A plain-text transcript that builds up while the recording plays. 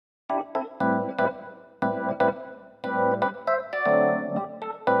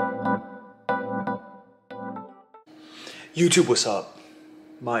YouTube, what's up?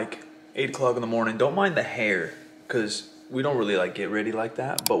 Mike, 8 o'clock in the morning. Don't mind the hair, because we don't really like get ready like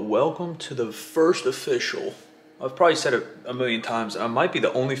that. But welcome to the first official, I've probably said it a million times, I might be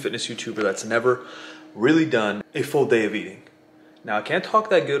the only fitness YouTuber that's never really done a full day of eating. Now, I can't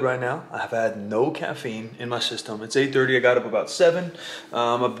talk that good right now. I've had no caffeine in my system. It's 8:30, I got up about 7.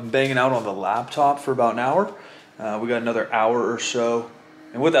 I've been banging out on the laptop for about an hour. We got another hour or so.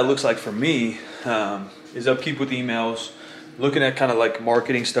 And what that looks like for me is upkeep with emails, looking at kind of like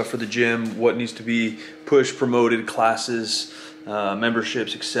marketing stuff for the gym, what needs to be pushed, promoted, classes,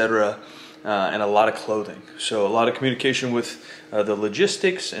 memberships, etc., and a lot of clothing. So a lot of communication with the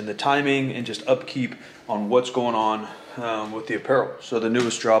logistics and the timing and just upkeep on what's going on with the apparel. So the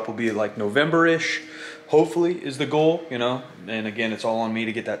newest drop will be like November-ish, hopefully, is the goal, you know. And again, it's all on me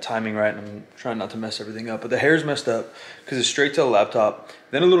to get that timing right, and I'm trying not to mess everything up. But the hair's messed up because it's straight to the laptop,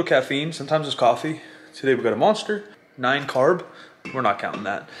 then a little caffeine, sometimes it's coffee. Today we got a Monster, 9 carb, we're not counting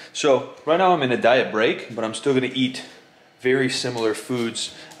that. So right now I'm in a diet break, but I'm still gonna eat very similar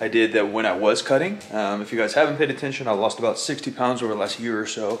foods I did that when I was cutting. If you guys haven't paid attention, I lost about 60 pounds over the last year or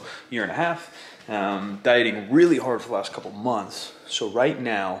so, year and a half. Dieting really hard for the last couple months. So right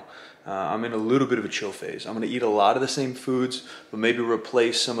now, I'm in a little bit of a chill phase. I'm gonna eat a lot of the same foods, but maybe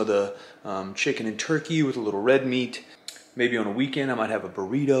replace some of the chicken and turkey with a little red meat. Maybe on a weekend, I might have a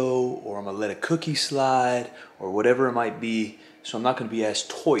burrito, or I'm gonna let a cookie slide, or whatever it might be. So I'm not gonna be as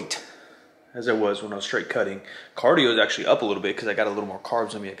toit as I was when I was straight cutting. Cardio is actually up a little bit because I got a little more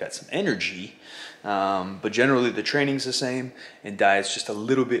carbs in me. I got some energy. But generally the training's the same and diet's just a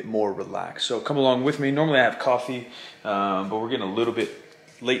little bit more relaxed. So come along with me. Normally I have coffee, but we're getting a little bit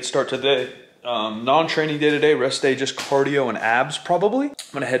late start to the day. Non-training day today, rest day, just cardio and abs probably.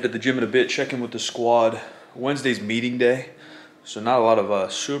 I'm gonna head to the gym in a bit, check in with the squad. Wednesday's meeting day, so not a lot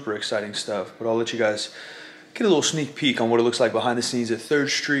of super exciting stuff, but I'll let you guys get a little sneak peek on what it looks like behind the scenes at 3rd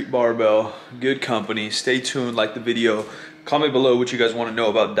Street Barbell. Good company. Stay tuned, like the video. Comment below what you guys want to know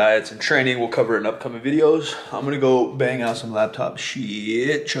about diets and training. We'll cover it in upcoming videos. I'm gonna go bang out some laptop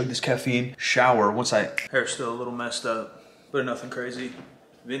shit, chug this caffeine, shower once hair's still a little messed up, but nothing crazy.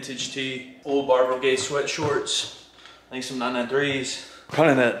 Vintage tee, old Bar Brigade sweat shorts, I think some 993s. Kind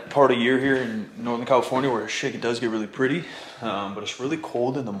of in that part of year here in Northern California where shit does get really pretty, but it's really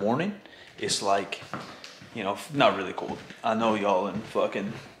cold in the morning. It's like, you know, not really cold. I know y'all in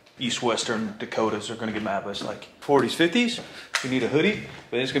fucking East Western Dakotas are gonna get mad, but it's like 40s, 50s. You need a hoodie,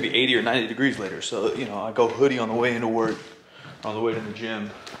 but it's gonna be 80 or 90 degrees later. So, you know, I go hoodie on the way into work, on the way to the gym,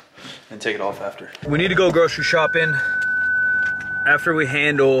 and take it off after. We need to go grocery shopping after we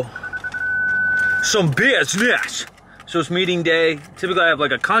handle some business. So it's meeting day. Typically I have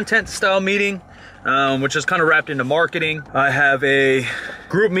like a content style meeting, which is kind of wrapped into marketing. I have a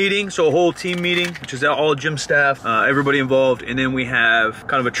group meeting, so a whole team meeting, which is all gym staff, everybody involved. And then we have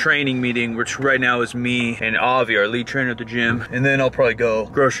kind of a training meeting, which right now is me and Avi, our lead trainer at the gym. And then I'll probably go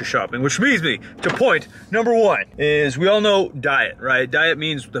grocery shopping, which leads me to point number 1 is we all know diet, right? Diet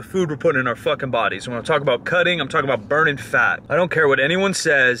means the food we're putting in our fucking bodies. When I talk about cutting, I'm talking about burning fat. I don't care what anyone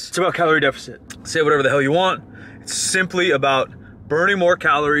says. It's about calorie deficit. Say whatever the hell you want. It's simply about burning more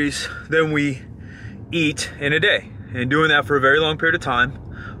calories than we eat in a day, and doing that for a very long period of time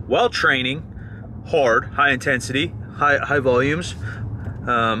while training hard, high intensity, high volumes,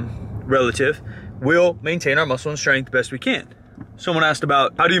 relative, will maintain our muscle and strength best we can. Someone asked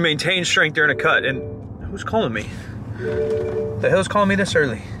about how do you maintain strength during a cut, and who's calling me? The hell's calling me this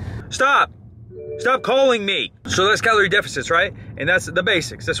early? Stop calling me. So that's calorie deficits, right? And that's the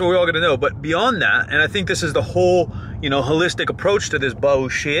basics. That's what we all gotta know. But beyond that, and I think this is the whole, you know, holistic approach to this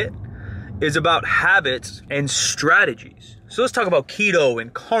bullshit, is about habits and strategies. So let's talk about keto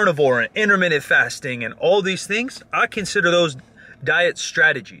and carnivore and intermittent fasting and all these things. I consider those diet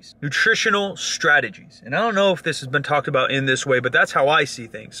strategies, nutritional strategies. And I don't know if this has been talked about in this way, but that's how I see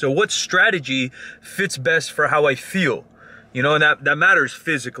things. So what strategy fits best for how I feel? You know, and that matters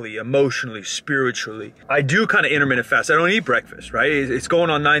physically, emotionally, spiritually. I do kind of intermittent fast. I don't eat breakfast, right? It's going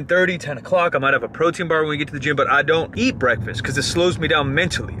on 9:30, 10 o'clock. I might have a protein bar when we get to the gym, but I don't eat breakfast because it slows me down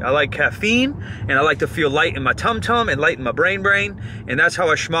mentally. I like caffeine, and I like to feel light in my tum-tum and light in my brain, and that's how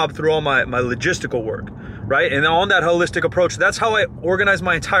I schmob through all my logistical work, right? And on that holistic approach, that's how I organize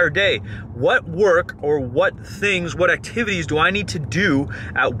my entire day. What work or what things, what activities do I need to do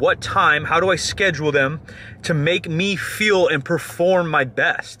at what time? How do I schedule them to make me feel and perform my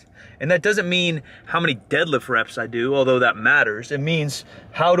best? And that doesn't mean how many deadlift reps I do, although that matters. It means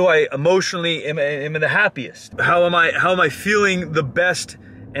how do I emotionally am the happiest? How am I feeling the best,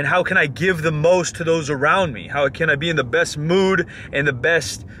 and how can I give the most to those around me? How can I be in the best mood and the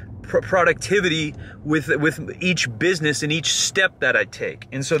best productivity with each business and each step that I take.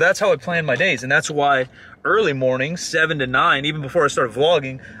 And so that's how I plan my days. And that's why early mornings, 7 to 9, even before I started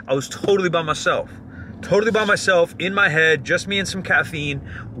vlogging, I was totally by myself. Totally by myself, in my head, just me and some caffeine,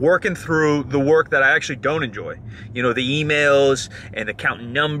 working through the work that I actually don't enjoy. You know, the emails and the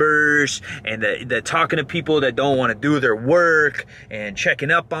counting numbers and the talking to people that don't want to do their work and checking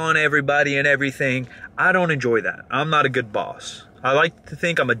up on everybody and everything. I don't enjoy that. I'm not a good boss. I like to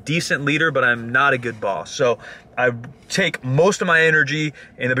think I'm a decent leader, but I'm not a good boss. So I take most of my energy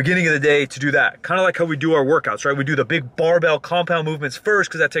in the beginning of the day to do that. Kind of like how we do our workouts, right? We do the big barbell compound movements first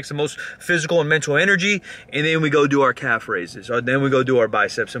because that takes the most physical and mental energy. And then we go do our calf raises. Or then we go do our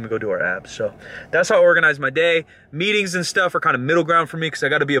biceps and we go do our abs. So that's how I organize my day. Meetings and stuff are kind of middle ground for me because I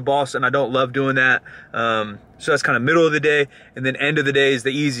got to be a boss and I don't love doing that. So that's kind of middle of the day. And then end of the day is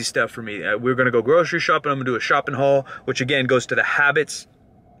the easy stuff for me. We're going to go grocery shopping. I'm going to do a shopping haul, which again goes to the habits.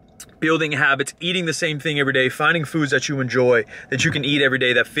 Building habits, eating the same thing every day, finding foods that you enjoy, that you can eat every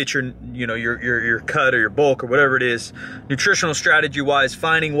day that fit your, you know, your cut or your bulk or whatever it is. Nutritional strategy wise,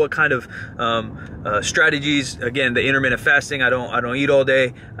 finding what kind of strategies. Again, the intermittent fasting. I don't eat all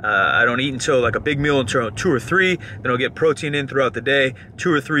day. I don't eat until like a big meal until 2 or 3. Then I'll get protein in throughout the day.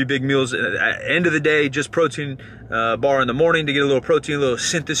 2 or 3 big meals at the end of the day. Just protein bar in the morning to get a little protein, a little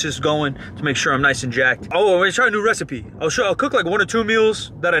synthesis going to make sure I'm nice and jacked. Oh, I'm gonna try a new recipe. I'll cook like 1 or 2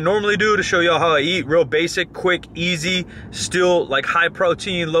 meals that I normally do to show y'all how I eat. Real basic, quick, easy, still like high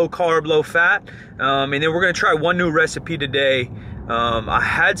protein, low carb, low fat. And then we're gonna try 1 new recipe today. I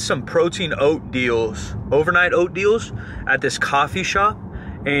had some protein oat deals, overnight oat deals at this coffee shop,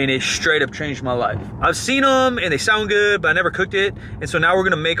 and it straight up changed my life. I've seen them and they sound good, but I never cooked it. And so now we're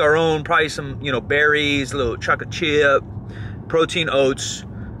gonna make our own, probably some, you know, berries, a little chocolate chip, protein oats,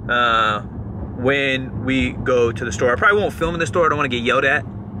 when we go to the store. I probably won't film in the store. I don't wanna get yelled at.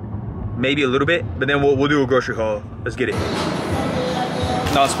 Maybe a little bit, but then we'll do a grocery haul. Let's get it.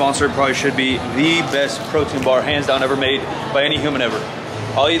 Not sponsored, probably should be the best protein bar, hands down, ever made by any human ever.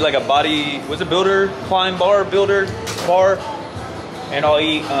 I'll eat like a body, what's a builder, climb bar, builder bar, and I'll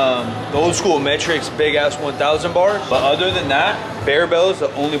eat the old school Metrics big ass 1000 bar. But other than that, Bear Bell is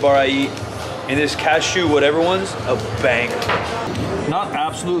the only bar I eat. And this cashew, whatever one's a banger. Not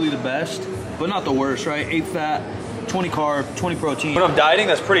absolutely the best, but not the worst, right? 8 fat, 20 carb, 20 protein. When I'm dieting,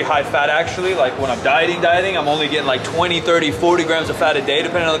 that's pretty high fat actually. Like when I'm dieting, I'm only getting like 20, 30, 40 grams of fat a day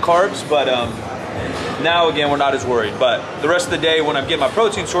depending on the carbs. But now again, we're not as worried. But the rest of the day when I'm getting my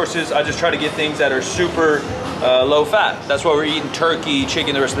protein sources, I just try to get things that are super low fat. That's why we're eating turkey,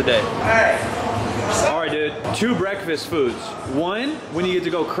 chicken the rest of the day. All right, dude, 2 breakfast foods. 1, when you get to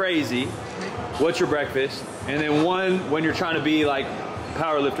go crazy, what's your breakfast? And then 1, when you're trying to be like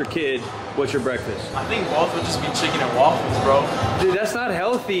powerlifter kid, what's your breakfast? I think both would just be chicken and waffles, bro. Dude, that's not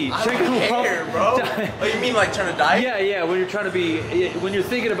healthy. I don't care, bro. Oh, you mean like trying to diet? Yeah. When you're trying to be, when you're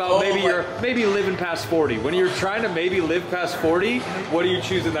thinking about maybe living past 40. When you're trying to maybe live past 40, what are you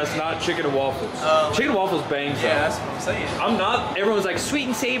choosing that's not chicken and waffles? Chicken and waffles bangs. Yeah, that's what I'm saying. I'm not. Everyone's like sweet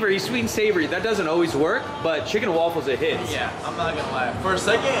and savory, sweet and savory. That doesn't always work, but chicken and waffles it hits. Yeah, I'm not gonna lie. For a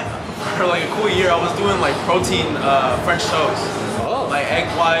second, for like a cool year, I was doing like protein French toast. Oh. Like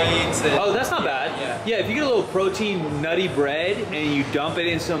egg whites. And, oh, that's not bad. Yeah, if you get a little protein nutty bread and you dump it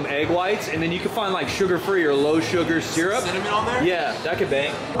in some egg whites, and then you can find like sugar-free or low sugar syrup. Cinnamon on there? Yeah, that could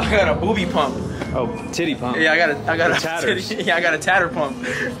bang. I got a booby pump. Oh, titty pump. Yeah, I got a tatters. Yeah, I got a tatter pump.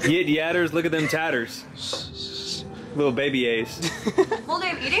 Yatters, look at them tatters. Little baby A's. Full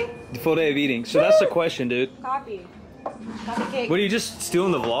day of eating? Full day of eating. So that's the question, dude. Coffee cake. What, are you just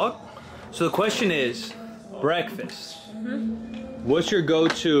stealing the vlog? So the question is, breakfast. What's your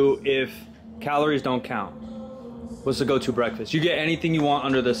go-to if calories don't count? What's the go-to breakfast? You get anything you want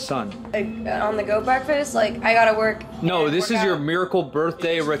under the sun. Like on the go breakfast, like I gotta work. No, this is your miracle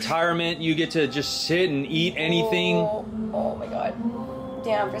birthday retirement. You get to just sit and eat anything. Oh my god.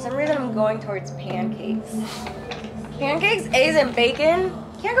 Damn, for some reason I'm going towards pancakes. Pancakes, eggs, and bacon.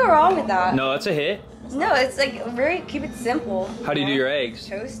 Can't go wrong with that. No, that's a hit. No, it's like very, keep it simple. How do you do your eggs?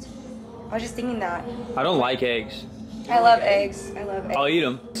 Toast. I was just thinking that. I don't like eggs. I love eggs. I love eggs. I'll eat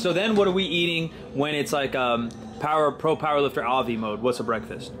them. So then what are we eating when it's like pro powerlifter Avi mode? What's a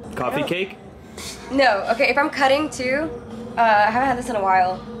breakfast? Coffee cake? No, okay, if I'm cutting too, I haven't had this in a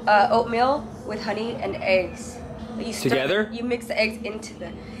while. Oatmeal with honey and eggs. You together? You mix the eggs into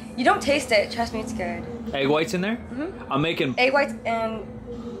the... You don't taste it, trust me, it's good. Egg whites in there? Mm-hmm. I'm making... Egg whites and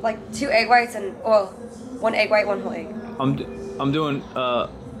like 2 egg whites and, well, 1 egg white, 1 whole egg. I'm doing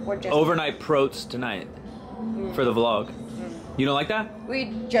overnight protes tonight for the vlog. You don't like that?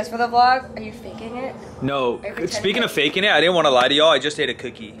 Just for the vlog? Are you faking it? No. Speaking of faking it, I didn't want to lie to y'all. I just ate a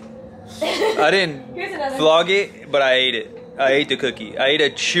cookie. I didn't vlog it, but I ate it. I ate the cookie. I ate a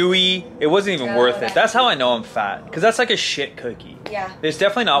chewy. It wasn't even worth it. That's how I know I'm fat, because that's like a shit cookie. Yeah. It's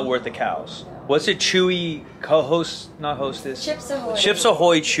definitely not worth the cows. What's it? Chewy co-host, not hostess. Chips Ahoy. Chips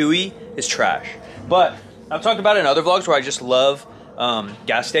Ahoy Chewy is trash. But I've talked about it in other vlogs where I just love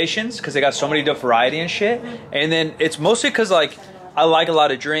gas stations because they got so many different variety and shit. And then it's mostly because like I like a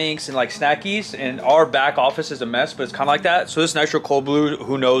lot of drinks and like snackies, and our back office is a mess, but it's kind of like that. So this Nitro Cold Blue,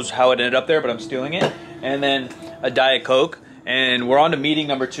 who knows how it ended up there, but I'm stealing it. And then a Diet Coke. And we're on to meeting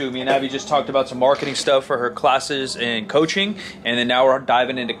number 2. Me and Abby just talked about some marketing stuff for her classes and coaching. And then now we're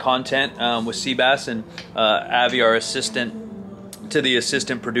diving into content with Seabass and Abby, our assistant to the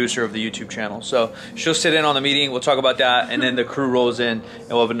assistant producer of the YouTube channel. So she'll sit in on the meeting. We'll talk about that. And then the crew rolls in and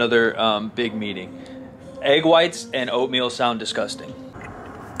we'll have another big meeting. Egg whites and oatmeal sound disgusting.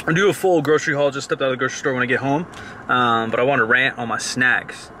 I'll do a full grocery haul. Just stepped out of the grocery store when I get home. But I want to rant on my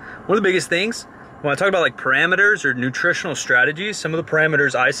snacks. One of the biggest things, when I talk about like parameters or nutritional strategies, some of the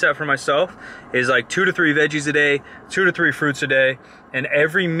parameters I set for myself is like 2 to 3 veggies a day, 2 to 3 fruits a day, and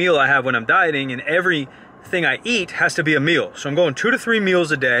every meal I have when I'm dieting and everything I eat has to be a meal. So I'm going 2 to 3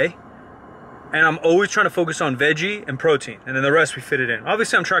 meals a day, and I'm always trying to focus on veggie and protein, and then the rest we fit it in.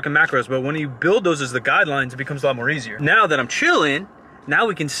 Obviously I'm tracking macros, but when you build those as the guidelines, it becomes a lot more easier. Now that I'm chilling, now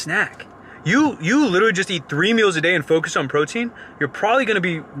we can snack. You literally just eat 3 meals a day and focus on protein, you're probably gonna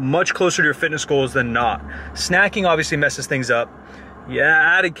be much closer to your fitness goals than not. Snacking obviously messes things up.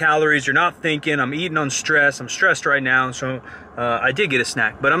 Yeah, added calories, you're not thinking, I'm eating on stress, I'm stressed right now, so I did get a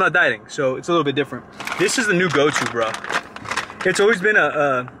snack, but I'm not dieting, so it's a little bit different. This is the new go-to, bro. It's always been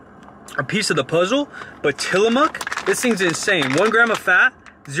a piece of the puzzle, but Tillamook, this thing's insane. 1 gram of fat,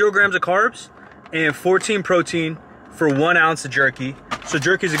 0 grams of carbs, and 14 protein for 1 ounce of jerky. So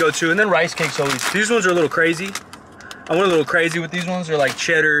jerky's a go-to, and then rice cakes always. These ones are a little crazy. I went a little crazy with these ones. They're like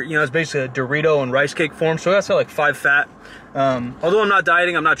cheddar, you know, it's basically a Dorito and rice cake form, so that's like 5 fat. Although I'm not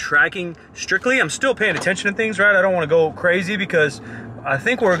dieting, I'm not tracking strictly, I'm still paying attention to things, right? I don't want to go crazy because I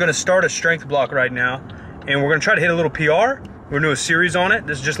think we're going to start a strength block right now, and we're going to try to hit a little PR. We're going to do a series on it.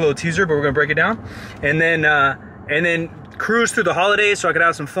 This is just a little teaser, but we're going to break it down. And then cruise through the holidays so I could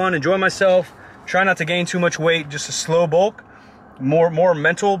have some fun, enjoy myself, try not to gain too much weight, just a slow bulk. More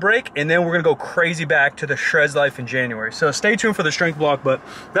mental break, and then we're gonna go crazy back to the shreds life in January. So stay tuned for the strength block, but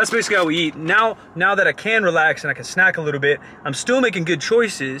that's basically how we eat. Now that I can relax and I can snack a little bit, I'm still making good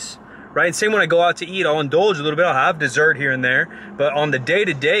choices, right? And same when I go out to eat, I'll indulge a little bit, I'll have dessert here and there, but on the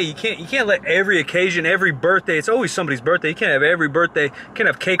day-to-day, you can't let every occasion, every birthday, it's always somebody's birthday, you can't have every birthday, you can't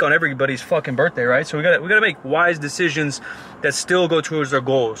have cake on everybody's fucking birthday, right? So we gotta make wise decisions that still go towards our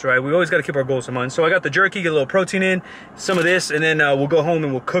goals, right? We always gotta keep our goals in mind. So I got the jerky, get a little protein in, some of this, and then we'll go home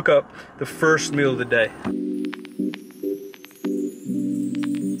and we'll cook up the first meal of the day.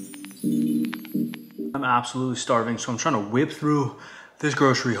 I'm absolutely starving, so I'm trying to whip through this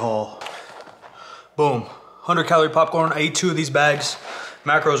grocery haul. Boom, 100 calorie popcorn. I ate 2 of these bags.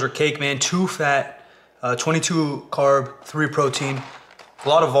 Macros are cake, man. 2 fat, 22 carb, 3 protein. A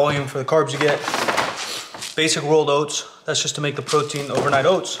lot of volume for the carbs you get. Basic rolled oats. That's just to make the protein overnight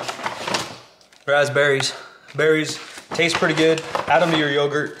oats. Raspberries. Berries taste pretty good. Add them to your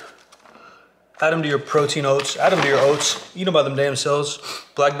yogurt. Add them to your protein oats. Add them to your oats. Eat them by them damn selves.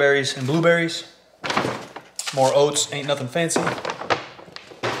 Blackberries and blueberries. More oats, ain't nothing fancy.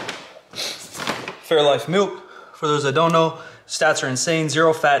 Fairlife milk, for those that don't know, stats are insane.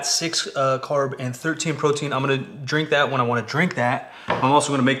 0 fat, 6 carb, and 13 protein. I'm gonna drink that when I wanna drink that. I'm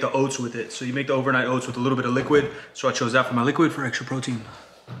also gonna make the oats with it. So you make the overnight oats with a little bit of liquid. So I chose that for my liquid for extra protein.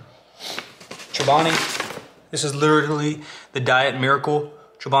 Chobani, this is literally the diet miracle.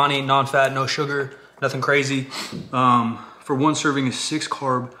 Chobani, non-fat, no sugar, nothing crazy. For 1 serving is 6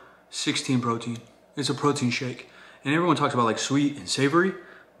 carb, 16 protein. It's a protein shake. And everyone talks about like sweet and savory,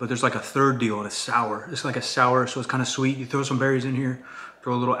 but there's like a third deal, and it's sour. It's like a sour, so it's kind of sweet. You throw some berries in here,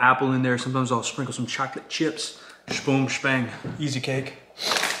 throw a little apple in there. Sometimes I'll sprinkle some chocolate chips. Boom, shbang, easy cake.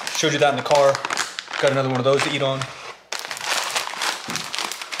 Showed you that in the car. Got another one of those to eat on.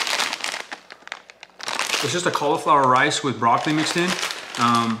 It's just a cauliflower rice with broccoli mixed in.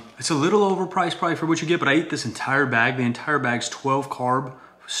 It's a little overpriced probably for what you get, but I ate this entire bag. The entire bag's 12 carb,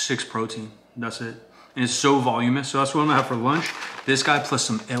 6 protein. That's it. And it's so voluminous, so that's what I'm gonna have for lunch. This guy plus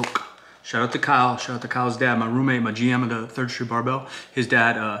some elk. Shout out to Kyle, shout out to Kyle's dad, my roommate, my GM of the 3rd Street Barbell. His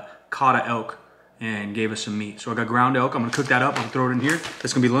dad caught an elk and gave us some meat. So I got ground elk, I'm gonna cook that up, I'm gonna throw it in here.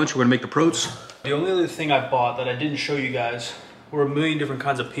 That's gonna be lunch, we're gonna make the protes. The only other thing I bought that I didn't show you guys were a million different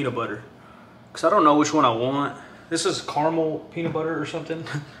kinds of peanut butter. Cause I don't know which one I want. This is caramel peanut butter or something.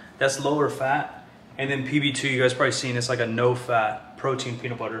 That's lower fat. And then PB2, you guys probably seen, it's like a no-fat protein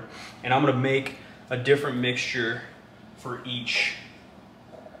peanut butter. And I'm gonna make a different mixture for each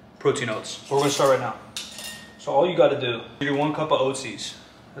protein oats. So we're gonna start right now. So all you gotta do, you do 1 cup of oatsies.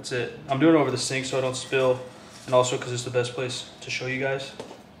 That's it. I'm doing it over the sink so I don't spill, and also because it's the best place to show you guys.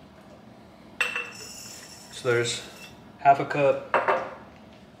 So there's half a cup.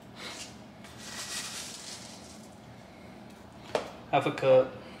 Half a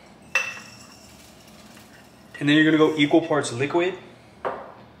cup. And then you're gonna go equal parts liquid.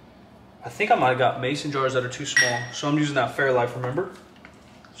 I think I might have got mason jars that are too small, so I'm using that Fairlife, remember?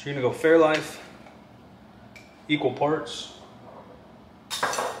 So you're gonna go Fairlife, equal parts.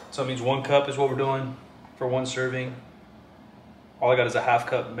 So it means 1 cup is what we're doing for 1 serving. All I got is a half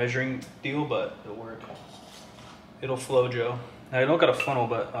cup measuring deal, but it'll work. It'll flow, Joe. Now I don't got a funnel,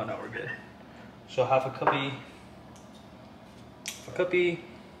 but oh no, we're good. So half a cuppy.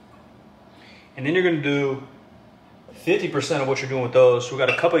 And then you're gonna do 50% of what you're doing with those. So we got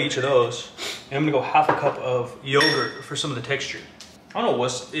a cup of each of those. And I'm gonna go half a cup of yogurt for some of the texture. I don't know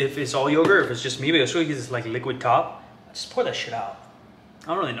if it's all yogurt or if it's just me, but it's really this like liquid top. Just pour that shit out. I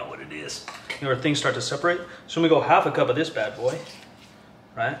don't really know what it is. You know, where things start to separate. So I'm gonna go half a cup of this bad boy,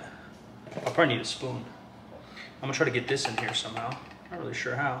 right? I'll probably need a spoon. I'm gonna try to get this in here somehow. Not really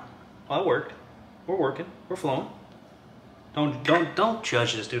sure how. Well, that worked. We're working, we're flowing. Don't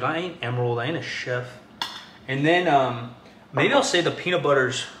judge this, dude. I ain't Emerald, I ain't a chef. And then maybe I'll save the peanut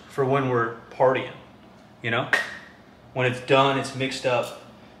butters for when we're partying, you know? When it's done, it's mixed up,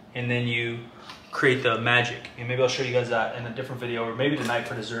 and then you create the magic. And maybe I'll show you guys that in a different video, or maybe tonight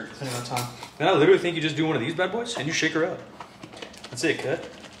for dessert, depending on time. Then I literally think you just do one of these bad boys and you shake her up. That's it, cut.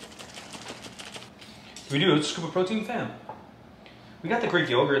 We do a scoop of protein, fam. We got the Greek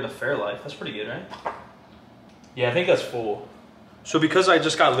yogurt and the Fairlife. That's pretty good, right? Yeah, I think that's full. So because I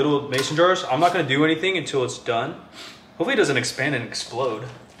just got little mason jars, I'm not gonna do anything until it's done. Hopefully it doesn't expand and explode.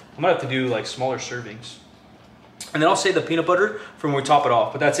 I might have to do like smaller servings. And then I'll save the peanut butter for when we top it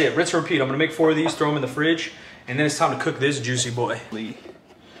off. But that's it, rinse and repeat. I'm gonna make 4 of these, throw them in the fridge, and then it's time to cook this juicy boy.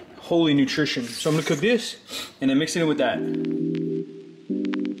 Holy nutrition. So I'm gonna cook this, and then mix it in with that.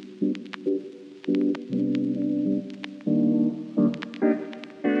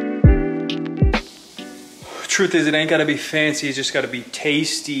 Truth is, it ain't gotta be fancy, it's just gotta be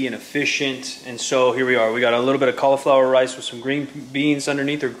tasty and efficient. And so here we are. We got a little bit of cauliflower rice with some green beans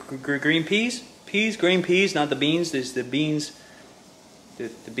underneath, or green peas? Green peas, not the beans. There's the beans, the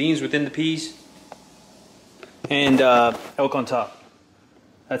beans within the peas. And elk on top.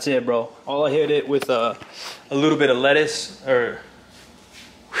 That's it, bro. All I hit it with a little bit of lettuce, or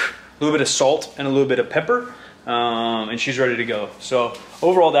a little bit of salt and a little bit of pepper. And she's ready to go. So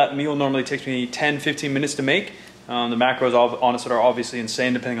overall, that meal normally takes me 10-15 minutes to make. The macros, honestly, are obviously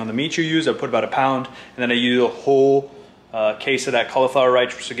insane depending on the meat you use. I put about 1 pound, and then I use a whole case of that cauliflower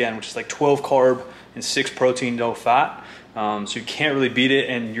rice, which is like 12 carb and 6 protein, no fat. So you can't really beat it,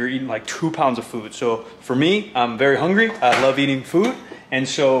 and you're eating like 2 pounds of food. So for me, I'm very hungry. I love eating food. And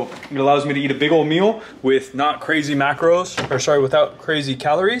so it allows me to eat a big old meal with not crazy macros, or sorry, without crazy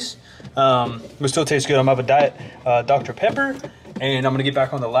calories. But still tastes good. I'm gonna have a diet Dr. Pepper, and I'm gonna get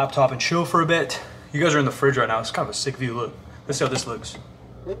back on the laptop and chill for a bit. You guys are in the fridge right now. It's kind of a sick view. Look, let's see how this looks.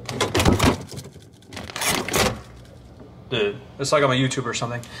 Dude, it's like I'm a YouTuber or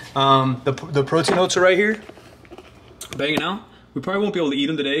something. The protein oats are right here, banging out. We probably won't be able to eat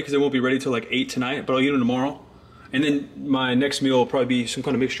them today because they won't be ready till like 8 tonight, but I'll eat them tomorrow. And then my next meal will probably be some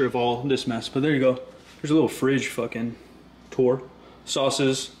kind of mixture of all this mess. But there you go. There's a little fridge fucking tour.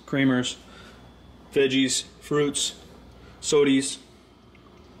 Sauces, creamers, veggies, fruits, sodies,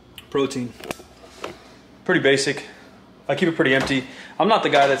 protein. Pretty basic. I keep it pretty empty. I'm not the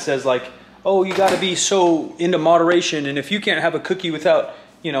guy that says like, oh, you gotta be so into moderation, and if you can't have a cookie without,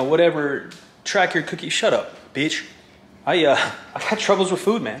 you know, whatever, track your cookie. Shut up, bitch. I got troubles with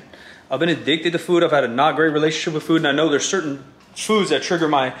food, man. I've been addicted to food. I've had a not great relationship with food, and I know there's certain foods that trigger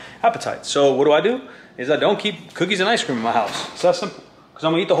my appetite. So what do? Is I don't keep cookies and ice cream in my house. It's that simple. Because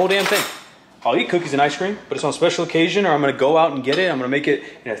I'm gonna eat the whole damn thing. I'll eat cookies and ice cream, but it's on special occasion, or I'm gonna go out and get it. I'm gonna make it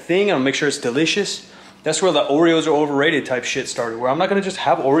in a thing, and I'm gonna make sure it's delicious. That's where the Oreos are overrated type shit started, where I'm not gonna just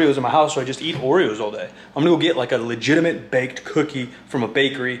have Oreos in my house, so I just eat Oreos all day. I'm gonna go get like a legitimate baked cookie from a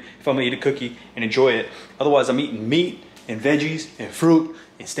bakery if I'm gonna eat a cookie and enjoy it. Otherwise, I'm eating meat and veggies and fruit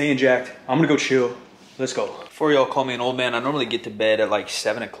and staying jacked. I'm gonna go chill. Let's go. Before y'all call me an old man, I normally get to bed at like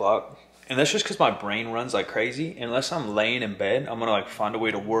 7 o'clock. And that's just because my brain runs like crazy. Unless I'm laying in bed, I'm gonna like find a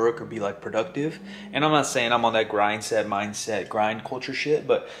way to work or be like productive. And I'm not saying I'm on that grind set, mindset, grind culture shit,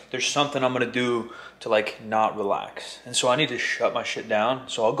 but there's something I'm gonna do to like not relax. And so I need to shut my shit down.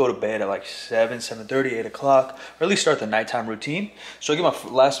 So I'll go to bed at like 7, 7:30, 8 o'clock, or at least start the nighttime routine. So I get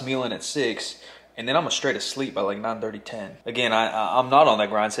my last meal in at 6. And then I'm straight asleep by like 9:30, 10. Again, I'm not on that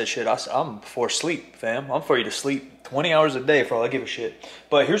grind set shit. I'm for sleep, fam. I'm for you to sleep 20 hours a day for all I give a shit.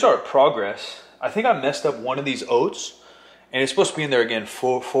 But here's our progress. I think I messed up one of these oats. And it's supposed to be in there again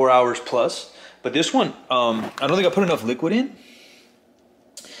 4 hours plus. But this one, I don't think I put enough liquid in.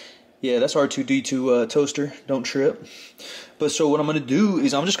 Yeah, that's R2D2 toaster. Don't trip. But so what I'm going to do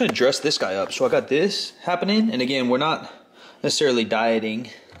is I'm just going to dress this guy up. So I got this happening. And again, we're not necessarily dieting.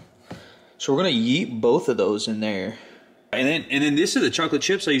 So we're gonna yeet both of those in there. And then this is the chocolate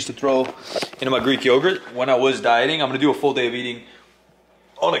chips I used to throw into my Greek yogurt when I was dieting. I'm gonna do a full day of eating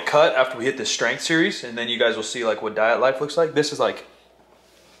on a cut after we hit this strength series, and then you guys will see like what diet life looks like. This is like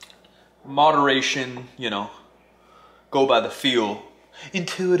moderation, you know, go by the feel,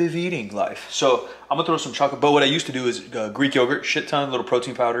 intuitive eating life. So I'm gonna throw some chocolate, but what I used to do is Greek yogurt, shit ton, little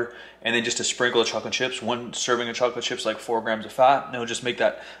protein powder, and then just a sprinkle of chocolate chips. One serving of chocolate chips, like 4 grams of fat, and it'll just make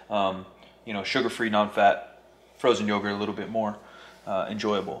that you know, sugar-free, non-fat frozen yogurt a little bit more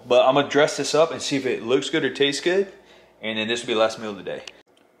enjoyable. But I'm gonna dress this up and see if it looks good or tastes good, and then this will be the last meal of the day.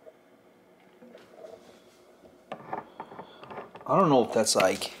 I don't know if that's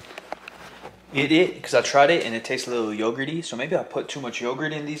like it because I tried it and it tastes a little yogurty, so maybe I put too much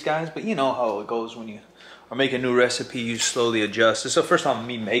yogurt in these guys. But you know how it goes when you are making a new recipe, you slowly adjust. This is the first time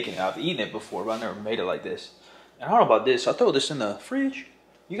me making it. I've eaten it before, but I never made it like this. And I don't know about this. I throw this in the fridge.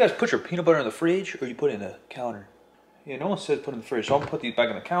 You guys put your peanut butter in the fridge or you put it in the counter? Yeah, no one said put it in the fridge. So I'm gonna put these back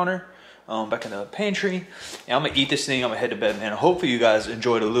in the counter, back in the pantry. And I'm gonna eat this thing, I'm gonna head to bed, man. Hopefully you guys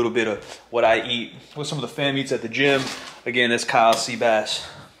enjoyed a little bit of what I eat with some of the fam eats at the gym. Again, that's Kyle, Seabass,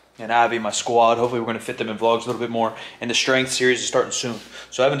 and Ivy, my squad. Hopefully we're gonna fit them in vlogs a little bit more. And the strength series is starting soon.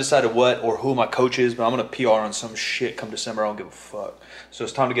 So I haven't decided what or who my coach is, but I'm gonna PR on some shit come December. I don't give a fuck. So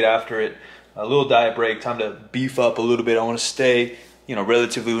it's time to get after it. A little diet break, time to beef up a little bit. I wanna stay, you know,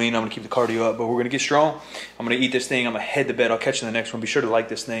 relatively lean. I'm gonna keep the cardio up, but we're gonna get strong. I'm gonna eat this thing. I'm gonna head to bed. I'll catch you in the next one. Be sure to like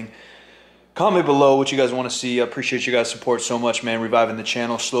this thing. Comment below what you guys want to see. I appreciate you guys' support so much, man. Reviving the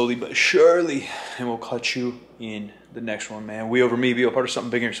channel slowly but surely. And we'll catch you in the next one, man. We over me. Be a part of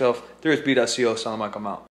something bigger yourself. There is B.co. Silent Mike. I'm out.